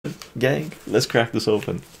gang, let's crack this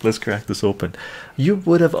open. Let's crack this open. You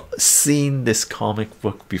would have seen this comic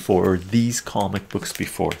book before, or these comic books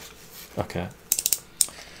before. Okay.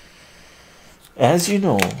 As you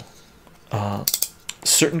know,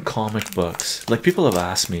 certain comic books, like people have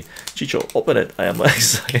asked me, Chycho, open it. I am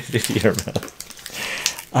excited here, man.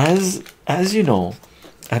 As you know,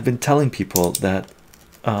 I've been telling people that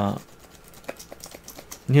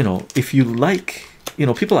you know, if you like, you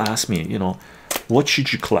know, people ask me, you know, what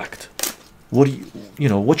should you collect? What do you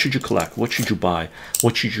know, what should you collect? What should you buy?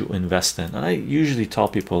 What should you invest in? And I usually tell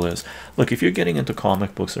people is, look, if you're getting into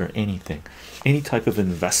comic books or anything, any type of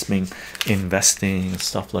investing and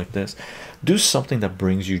stuff like this, do something that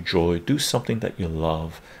brings you joy, do something that you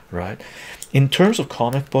love, right? In terms of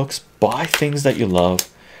comic books, buy things that you love,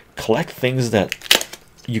 collect things that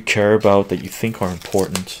you care about, that you think are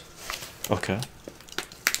important. Okay.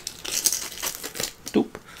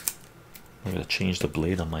 Doop. I'm gonna change the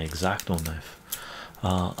blade on my X-Acto knife.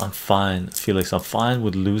 I'm fine, Felix. I'm fine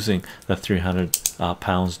with losing the 300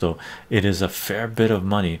 pounds, though. It is a fair bit of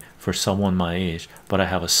money for someone my age, but I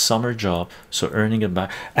have a summer job, so earning it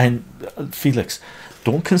back. And Felix,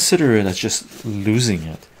 don't consider it as just losing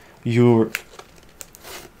it. You're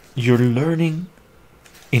learning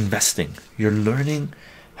investing. You're learning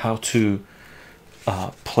how to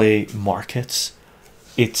play markets.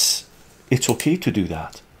 It's okay to do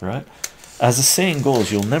that, right? As the saying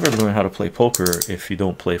goes, you'll never learn how to play poker if you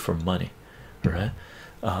don't play for money, right?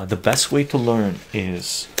 The best way to learn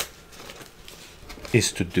is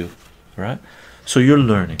to do, right? So you're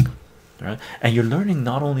learning, right? And you're learning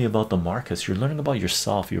not only about the markets, you're learning about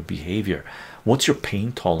yourself, your behavior. What's your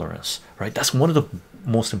pain tolerance, right? That's one of the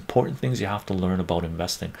most important things you have to learn about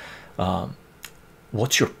investing.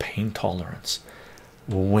 What's your pain tolerance?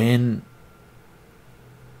 When,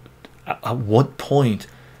 at what point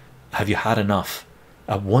have you had enough?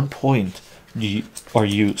 At one point are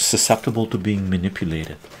you susceptible to being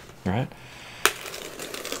manipulated, right?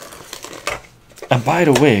 And by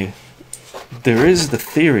the way, there is the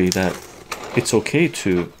theory that it's okay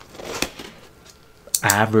to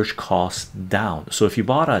average cost down. So if you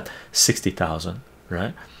bought at 60,000,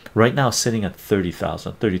 right now sitting at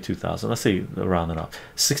 30,000, 32,000, let's say round it up,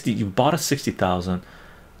 60, you bought at 60,000,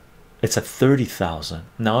 it's at 30,000.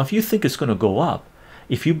 Now if you think it's going to go up,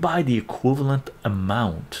 if you buy the equivalent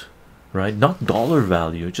amount, right, not dollar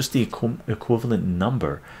value, just the equivalent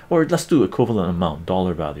number, or let's do equivalent amount,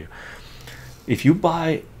 dollar value. If you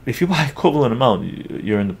buy equivalent amount,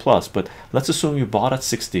 you're in the plus. But let's assume you bought at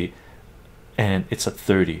 60 and it's at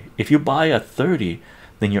 30. If you buy at 30,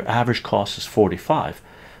 then your average cost is 45.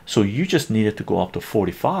 So you just needed to go up to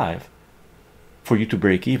 45 for you to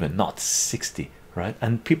break even, not 60, right?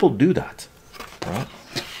 And people do that, right?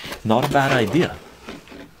 Not a bad idea.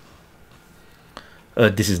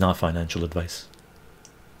 This is not financial advice.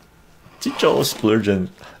 Chycho splurging.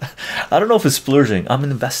 I don't know if it's splurging. I'm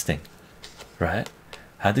investing, right?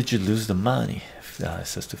 How did you lose the money? It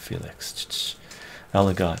says to Felix.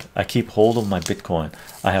 Elegant. I keep hold of my Bitcoin.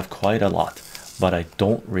 I have quite a lot, but I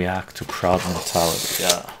don't react to crowd mentality.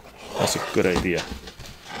 Yeah, that's a good idea.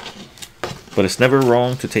 But it's never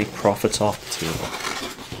wrong to take profits off the table.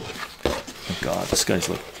 Oh God, this guy's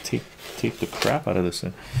like take the crap out of this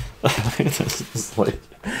thing. This like,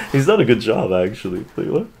 he's done a good job actually. Like,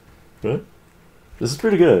 what? Right? This is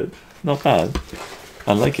pretty good. Not bad.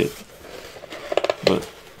 I like it. But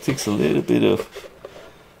it takes a little bit of.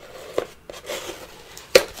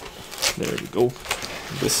 There we go.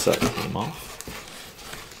 This side came off.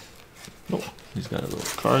 No, he's got a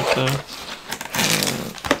little card there.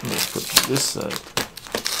 Let's put this side.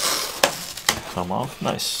 Come off.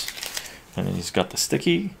 Nice. And then he's got the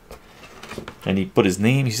sticky. And he put his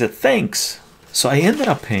name. He said thanks. So I ended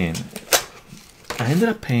up paying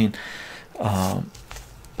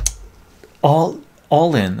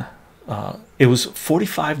all in, it was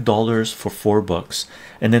 $45 for 4 books,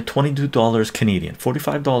 and then $22 Canadian,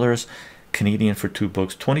 $45 Canadian for 2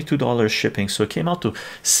 books, $22 shipping. So it came out to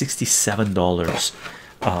 $67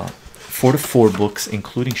 for the 4 books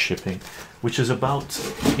including shipping, which is about,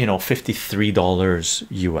 you know, $53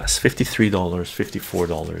 US, $53,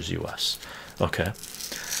 $54 US. Okay.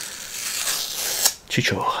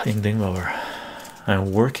 Chycho in Dinglover.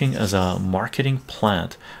 I'm working as a marketing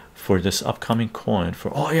plant for this upcoming coin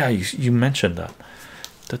for, oh yeah, you mentioned that.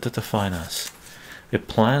 The finance. It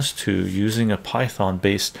plans to, using a Python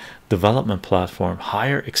based development platform,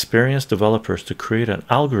 hire experienced developers to create an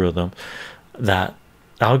algorithm that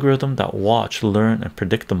watch, learn, and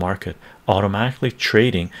predict the market, automatically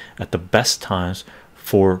trading at the best times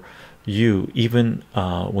for you, even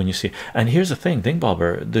when you see. And here's the thing,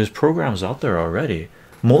 Dingbobber, there's programs out there already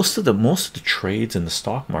most of the trades in the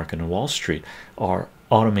stock market and Wall Street are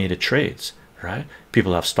automated trades, right?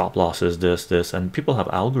 People have stop losses, this, and people have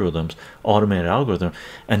algorithms, automated algorithm,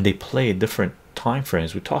 and they play different time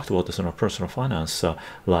frames. We talked about this in our personal finance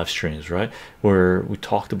live streams, right, where we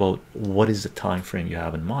talked about what is the time frame you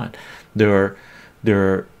have in mind. There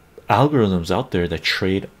are algorithms out there that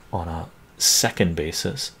trade on a second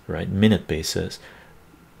basis, right, minute basis,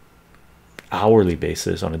 hourly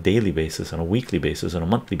basis, on a daily basis, on a weekly basis, on a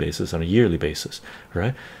monthly basis, on a yearly basis,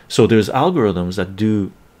 right? So there's algorithms that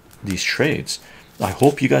do these trades. I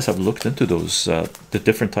hope you guys have looked into those, the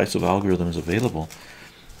different types of algorithms available.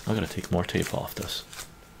 I'm gonna take more tape off this.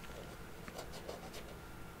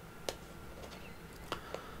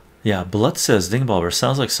 Yeah, Blood says Dingbobber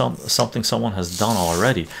sounds like something someone has done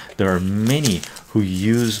already. There are many who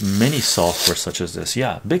use many software such as this.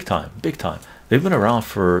 Yeah, big time, big time. They've been around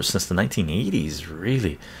for since the 1980s,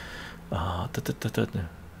 really. Have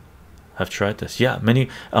tried this. Yeah, many.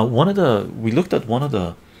 We looked at one of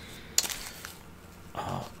the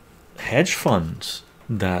hedge funds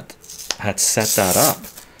that had set that up,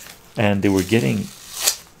 and they were getting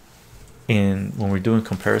in when we're doing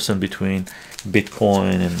comparison between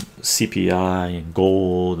Bitcoin and CPI and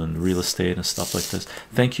gold and real estate and stuff like this.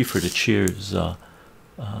 Thank you for the cheers,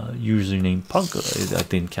 username Punk. I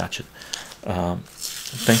didn't catch it.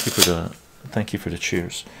 Thank you for the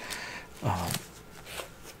cheers.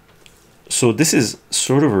 So this is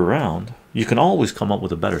sort of around. You can always come up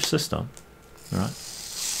with a better system, right?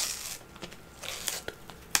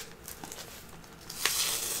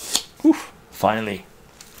 Oof, finally,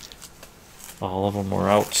 all of them are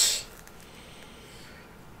out.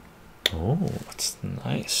 Oh, that's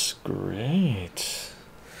nice. Great.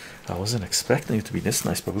 I wasn't expecting it to be this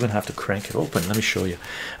nice, but we're gonna have to crank it open. Let me show you,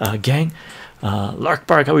 gang. Lark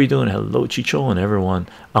Bark, how are you doing? Hello, Chycho and everyone.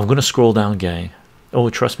 I'm gonna scroll down, gang. Oh,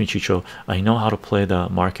 trust me, Chycho, I know how to play the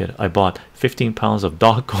market. I bought 15 pounds of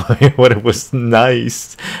Dogecoin when it was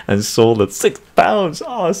nice and sold at 6 pounds.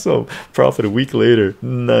 Awesome. Profit a week later.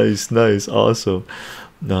 Nice, nice, awesome.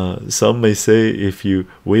 Some may say if you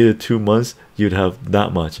waited 2 months you'd have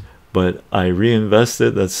that much, but I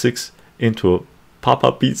reinvested that 6 into a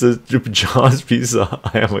pop-up pizza, John's Pizza.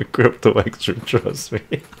 I am a crypto expert, trust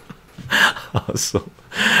me. Awesome.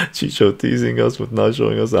 Chycho teasing us with not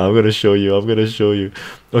showing us. I'm gonna show you.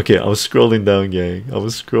 Okay, I was scrolling down, gang. I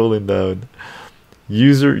was scrolling down.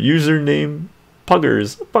 Username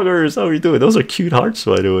Puggers. How are you doing? Those are cute hearts,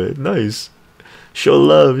 by the way. Nice. Show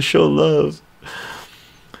love.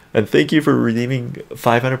 And thank you for redeeming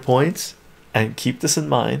 500 points. And keep this in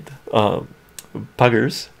mind,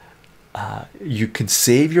 Puggers. You can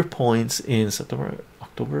save your points in September,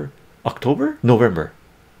 October, November,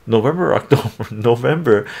 October,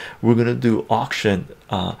 November. We're gonna do auction,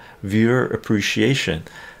 viewer appreciation,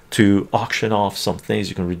 to auction off some things.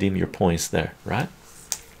 You can redeem your points there, right,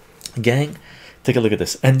 gang? Take a look at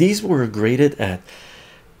this. And these were graded at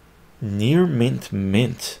near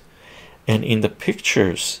mint, and in the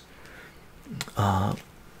pictures,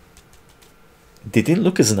 they didn't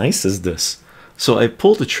look as nice as this. So I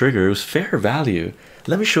pulled the trigger. It was fair value.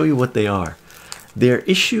 Let me show you what they are. They're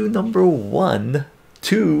issue number 1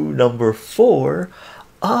 to number 4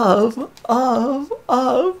 of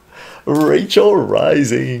Rachel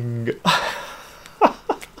Rising.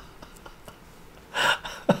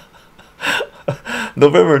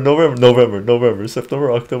 November,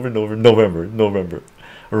 September, October, November.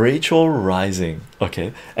 Rachel Rising.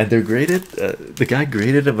 Okay, and they're graded. The guy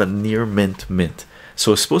graded them a near mint,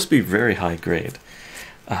 so it's supposed to be very high grade.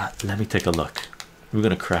 Let me take a look. We're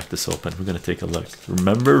gonna crack this open. We're gonna take a look.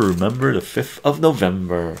 Remember the 5th of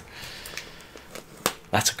November.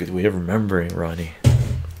 That's a good way of remembering, Ronnie.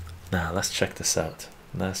 Now let's check this out.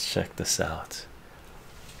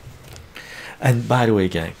 And by the way,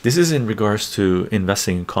 gang, this is in regards to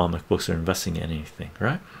investing in comic books or investing in anything,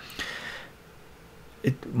 right?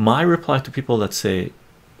 My reply to people that say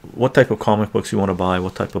what type of comic books you want to buy,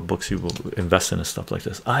 what type of books you will invest in, and stuff like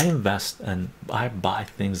this. I invest and I buy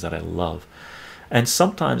things that I love, and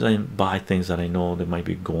sometimes I buy things that I know they might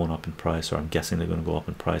be going up in price, or I'm guessing they're going to go up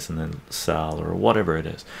in price and then sell, or whatever it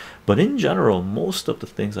is. But in general, most of the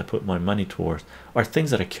things I put my money towards are things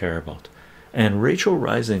that I care about. And Rachel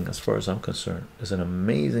Rising, as far as I'm concerned, is an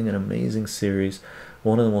amazing series.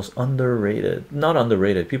 One of the most underrated, not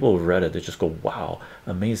underrated, people have read it, they just go wow,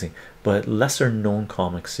 amazing, but lesser known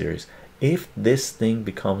comic series. If this thing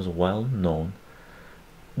becomes well known,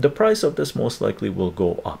 the price of this most likely will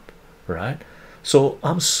go up, right? So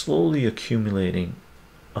I'm slowly accumulating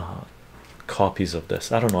copies of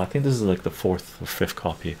this. I don't know, I think this is like the 4th or 5th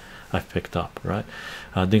copy I've picked up, right?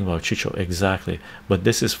 Think about chycho, exactly. But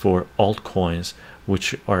this is for altcoins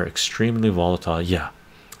which are extremely volatile. Yeah,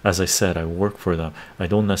 as I said, I work for them. I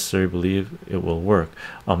don't necessarily believe it will work.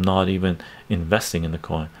 I'm not even investing in the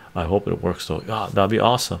coin. I hope it works though. Yeah, that'd be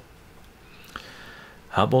awesome.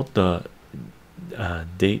 How about the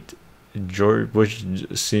date George Bush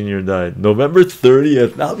Sr. died? November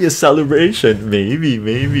 30th. That'll be a celebration. Maybe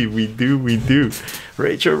we do.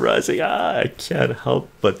 Rachel Rising. I can't help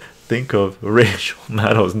but think of Rachel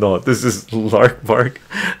Meadows. No, this is Lark Bark.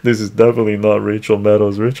 This is definitely not Rachel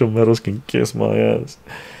Meadows. Rachel Meadows can kiss my ass.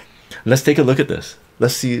 Let's take a look at this.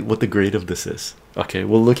 Let's see what the grade of this is. Okay,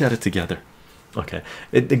 we'll look at it together. Okay,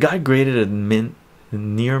 the guy graded it mint,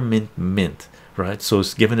 near mint, right? So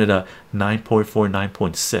it's given it a 9.4,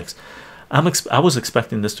 9.6. I was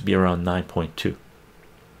expecting this to be around 9.2,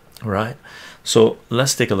 right? So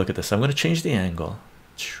let's take a look at this. I'm going to change the angle,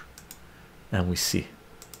 and we see.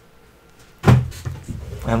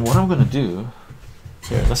 And what I'm going to do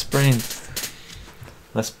here, let's bring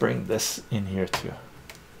this in here too.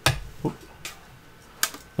 Oop.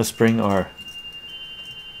 Let's bring our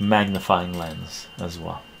magnifying lens as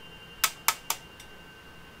well.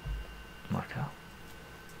 Mark out.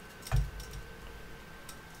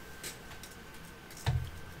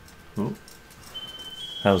 Ooh.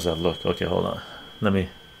 How's that look? Okay, hold on. Let me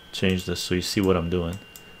change this so you see what I'm doing.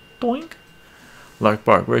 Doink. Lark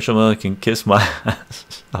Bark. Rachel Miller can kiss my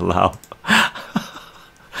ass. Allow.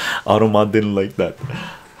 Automat didn't like that.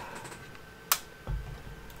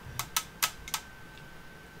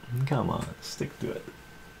 Come on, stick to it.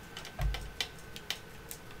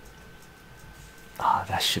 Ah,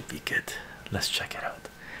 that should be good. Let's check it out.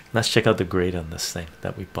 Let's check out the grade on this thing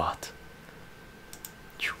that we bought.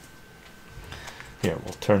 Here,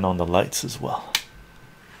 we'll turn on the lights as well.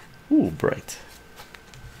 Ooh, bright.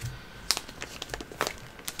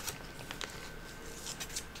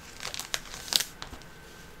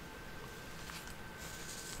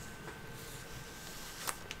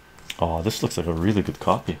 Oh, this looks like a really good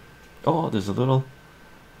copy. Oh, there's a little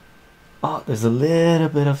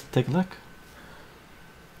bit of, take a look.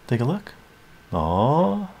 Take a look.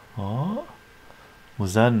 Oh,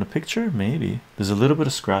 was that in the picture? Maybe. There's a little bit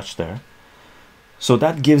of scratch there. So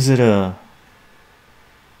that gives it a,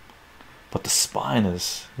 but the spine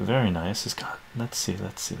is very nice. It's got, let's see.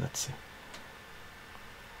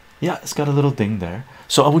 Yeah, it's got a little ding there.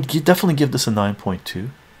 So I would definitely give this a 9.2,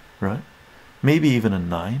 right? Maybe even a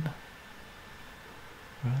 9.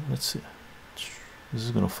 Right, let's see. This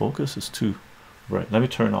is going to focus. It's too bright. Let me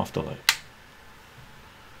turn off the light.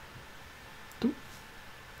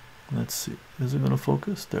 Let's see. Is it going to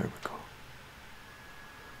focus? There we go.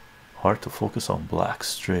 Hard to focus on black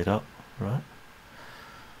straight up, right?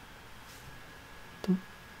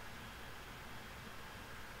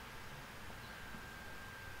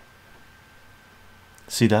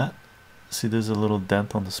 See that? See, there's a little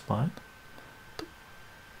dent on the spine.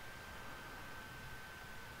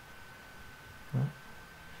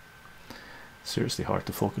 Seriously hard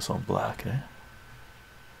to focus on black, eh?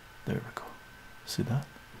 There we go. See that?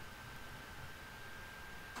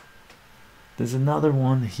 There's another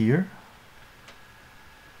one here.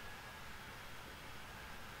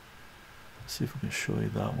 Let's see if we can show you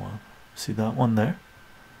that one. See that one there?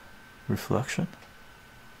 Reflection.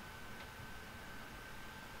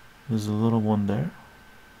 There's a little one there.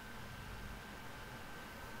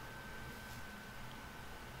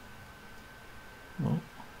 Oh,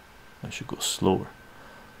 I should go slower.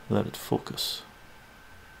 Let it focus.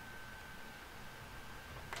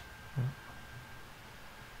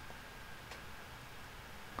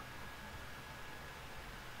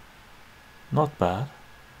 Not bad.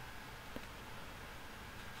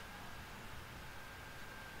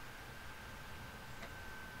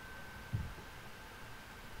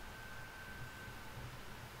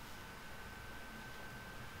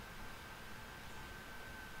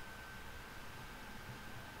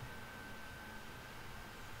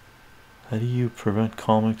 How do you prevent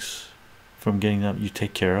comics from getting them? You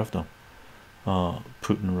take care of them.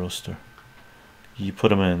 Putin roaster. You put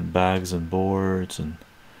them in bags and boards and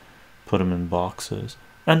put them in boxes,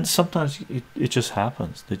 and sometimes it just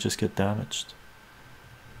happens. They just get damaged.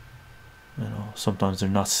 You know, sometimes they're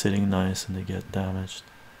not sitting nice and they get damaged.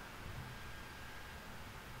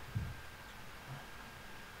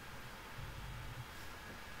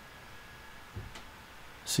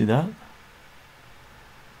 See that?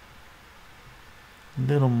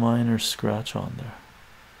 Little minor scratch on there.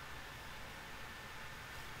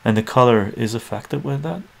 And the color is affected with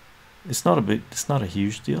that. It's not a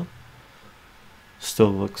huge deal.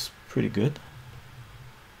 Still looks pretty good.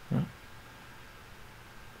 Right?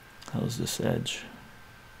 How's this edge?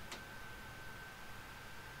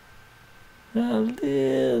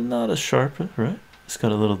 Not as sharp, right? It's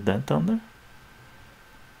got a little dent on there.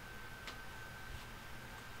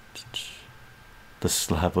 The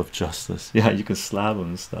slab of justice. Yeah, you can slab them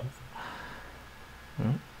and stuff.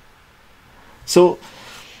 Right? So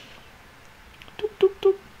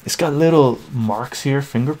it's got little marks here,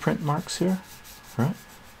 fingerprint marks here, right?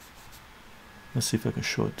 Let's see if I can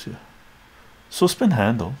show it to you. So it's been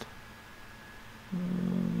handled.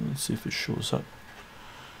 Let's see if it shows up.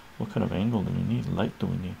 What kind of angle do we need? Light do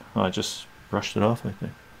we need? Oh, I just brushed it off, I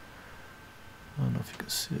think. I don't know if you can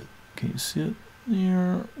see it. Can you see it?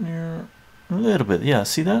 Near a little bit. Yeah,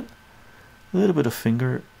 see that? A little bit of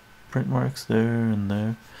fingerprint marks there and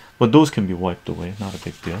there, but those can be wiped away, not a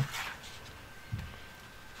big deal.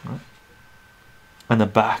 Right. And the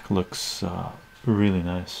back looks really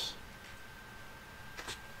nice.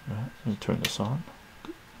 Right, let me turn this on.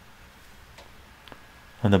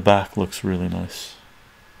 And the back looks really nice.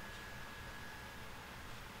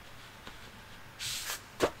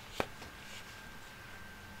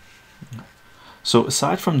 So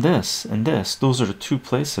aside from this and this, those are the two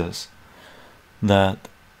places that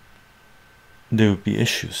there would be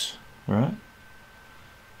issues, right?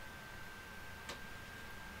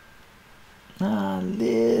 A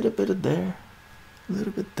little bit of there, a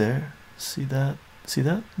little bit there. See that? See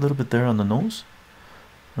that? A little bit there on the nose,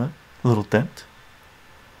 right? A little dent.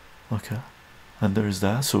 Okay, and there's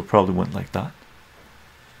that. So it probably went like that.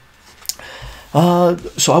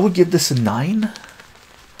 So I would give this a 9.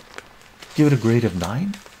 Give it a grade of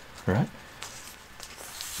 9, right?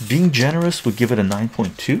 Being generous would give it a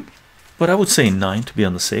 9.2, but I would say 9 to be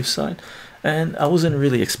on the safe side. And I wasn't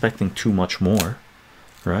really expecting too much more,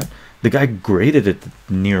 right? The guy graded it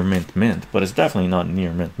near mint, but it's definitely not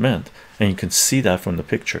near mint, and you can see that from the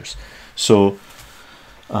pictures. So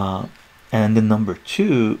and the number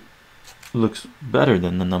 2 looks better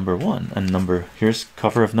than the number 1. And here's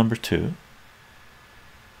cover of number 2,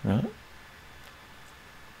 right?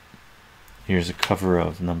 Here's a cover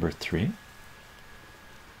of number 3.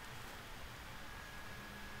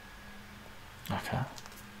 Okay,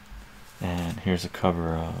 and here's a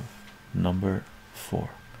cover of number 4.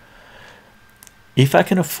 If I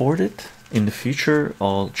can afford it in the future,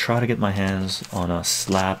 I'll try to get my hands on a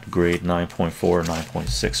slabbed grade 9.4 or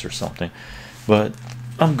 9.6 or something, but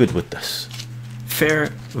I'm good with this. Fair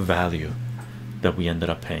value that we ended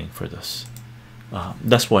up paying for this.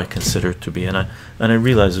 That's why I consider it to be, and I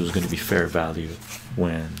realized it was going to be fair value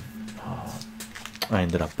when I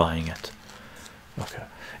ended up buying it. Okay,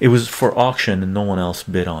 it was for auction and no one else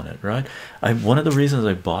bid on it, right? One of the reasons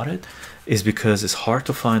I bought it is because it's hard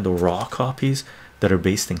to find the raw copies that are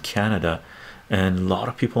based in Canada, and a lot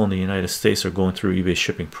of people in the United States are going through eBay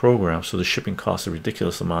shipping programs, so the shipping costs a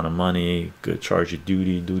ridiculous amount of money. Could charge you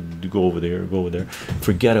duty, go over there,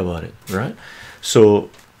 forget about it, right? So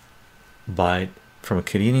buy it from a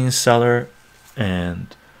Canadian seller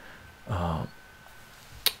and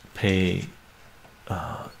pay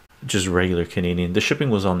just regular Canadian. The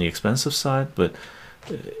shipping was on the expensive side, but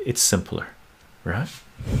it's simpler, right?